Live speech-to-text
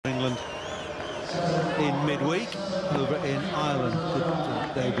in midweek over in Ireland.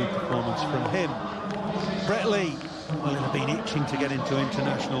 Good debut performance from him. Brett Lee, well, he's been itching to get into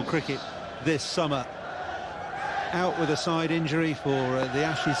international cricket this summer. Out with a side injury for the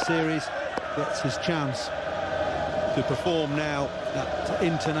Ashes series, gets his chance to perform now at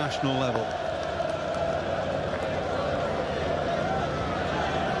international level.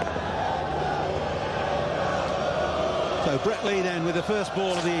 So Brett Lee then with the first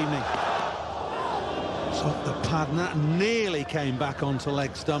ball of the evening. It's off the pad, and that nearly came back onto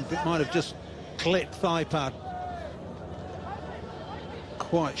leg stump. It might have just clipped thigh pad.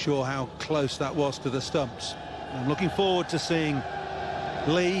 Quite sure how close that was to the stumps. I'm looking forward to seeing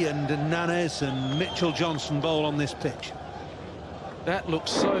Lee and Nannes and Mitchell Johnson bowl on this pitch. That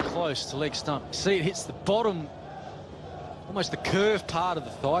looks so close to leg stump. See, it hits the bottom, almost the curved part of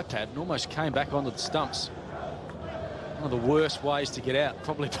the thigh pad, and almost came back onto the stumps. One of the worst ways to get out,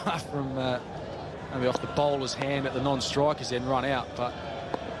 probably apart from maybe off the bowler's hand at the non-strikers then run out. But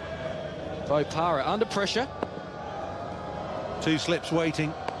Bopara under pressure. Two slips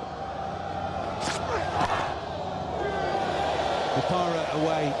waiting. Bopara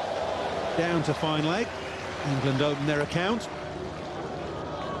away down to fine leg. England open their account.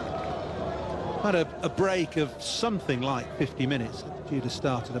 Had a break of something like 50 minutes. Due to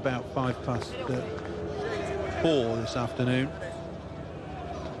start at about 4:05 this afternoon.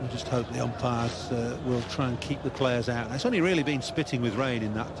 We just hope the umpires will try and keep the players out. It's only really been spitting with rain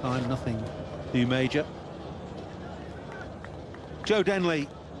in that time, nothing too major. Joe Denley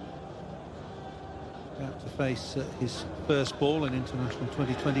about to face his first ball in international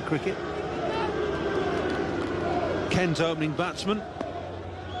 2020 cricket. Kent opening batsman,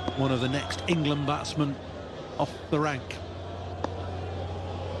 one of the next England batsmen off the rank.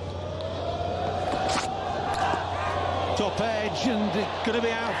 Top edge, and going to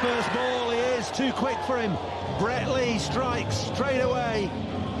be out first ball. He is too quick for him. Brett Lee strikes straight away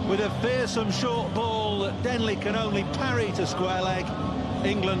with a fearsome short ball that Denley can only parry to square leg.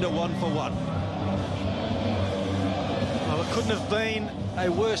 England are 1 for 1. Well, it couldn't have been a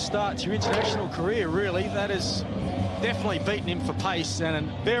worse start to your international career, really. That has definitely beaten him for pace, and a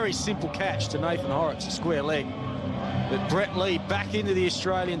very simple catch to Nathan Horrocks, a square leg. But Brett Lee back into the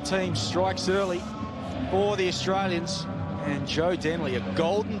Australian team, strikes early for the Australians, and Joe Denley, a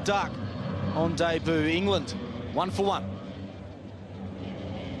golden duck on debut. England 1 for 1.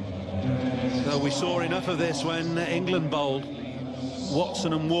 So we saw enough of this when England bowled.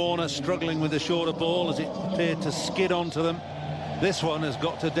 Watson and Warner struggling with the shorter ball as it appeared to skid onto them. This one has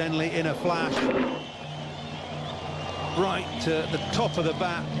got to Denley in a flash. Right to the top of the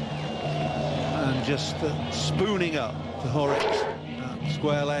bat, and just spooning up to Horrocks.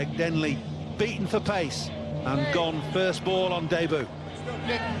 Square leg. Denley beaten for pace and gone first ball on debut.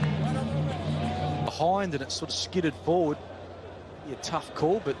 Behind, and it sort of skidded forward. Be a tough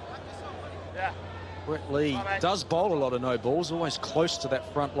call, but Brett Lee does bowl a lot of no balls, always close to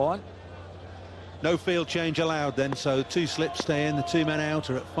that front line. No field change allowed then, so two slips stay in. The two men out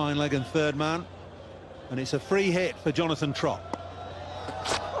are at fine leg and third man, and it's a free hit for Jonathan Trott.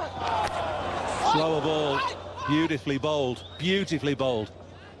 Slower ball, beautifully bowled, beautifully bowled.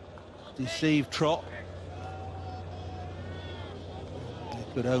 Deceived Trott. They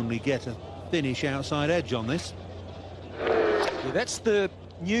could only get a thinnish outside edge on this. Yeah, that's the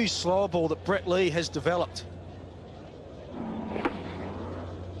new slower ball that Brett Lee has developed.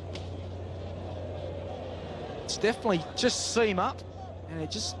 It's definitely just seam up, and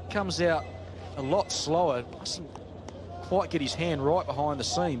it just comes out a lot slower. Mustn't quite get his hand right behind the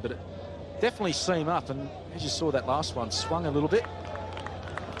seam, but it definitely seam up, and as you saw that last one, swung a little bit.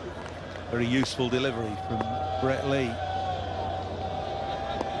 Very useful delivery from Brett Lee.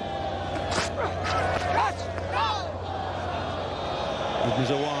 There's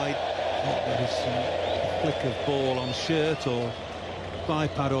a wide. There is some flick of ball on shirt or thigh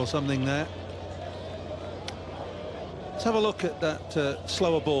pad or something there. Let's have a look at that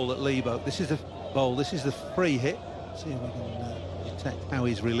slower ball that Lee bowled. This is the bowl. This is the free hit. See if we can detect how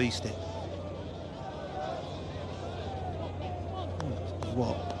he's released it.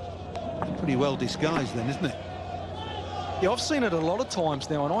 What? Pretty well disguised then, isn't it? Yeah, I've seen it a lot of times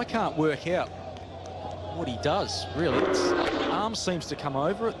now, and I can't work out what he does, really. His arm seems to come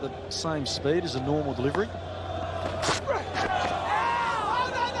over at the same speed as a normal delivery.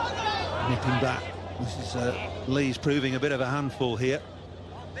 Nipping back. This is Lee's proving a bit of a handful here.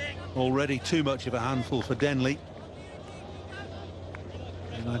 Already too much of a handful for Denley.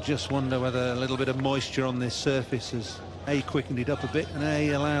 And I just wonder whether a little bit of moisture on this surface has A, quickened it up a bit, and A,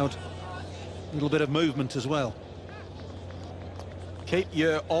 allowed a little bit of movement as well. Keep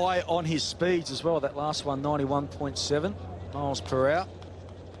your eye on his speeds as well. That last one, 91.7 miles per hour.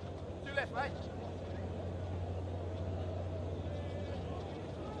 Two left, mate.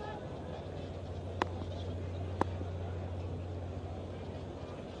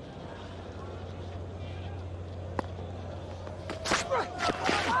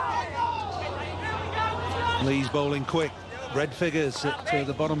 Lee's bowling quick. Red figures at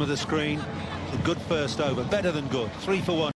the bottom of the screen. A good first over, better than good. 3 for 1.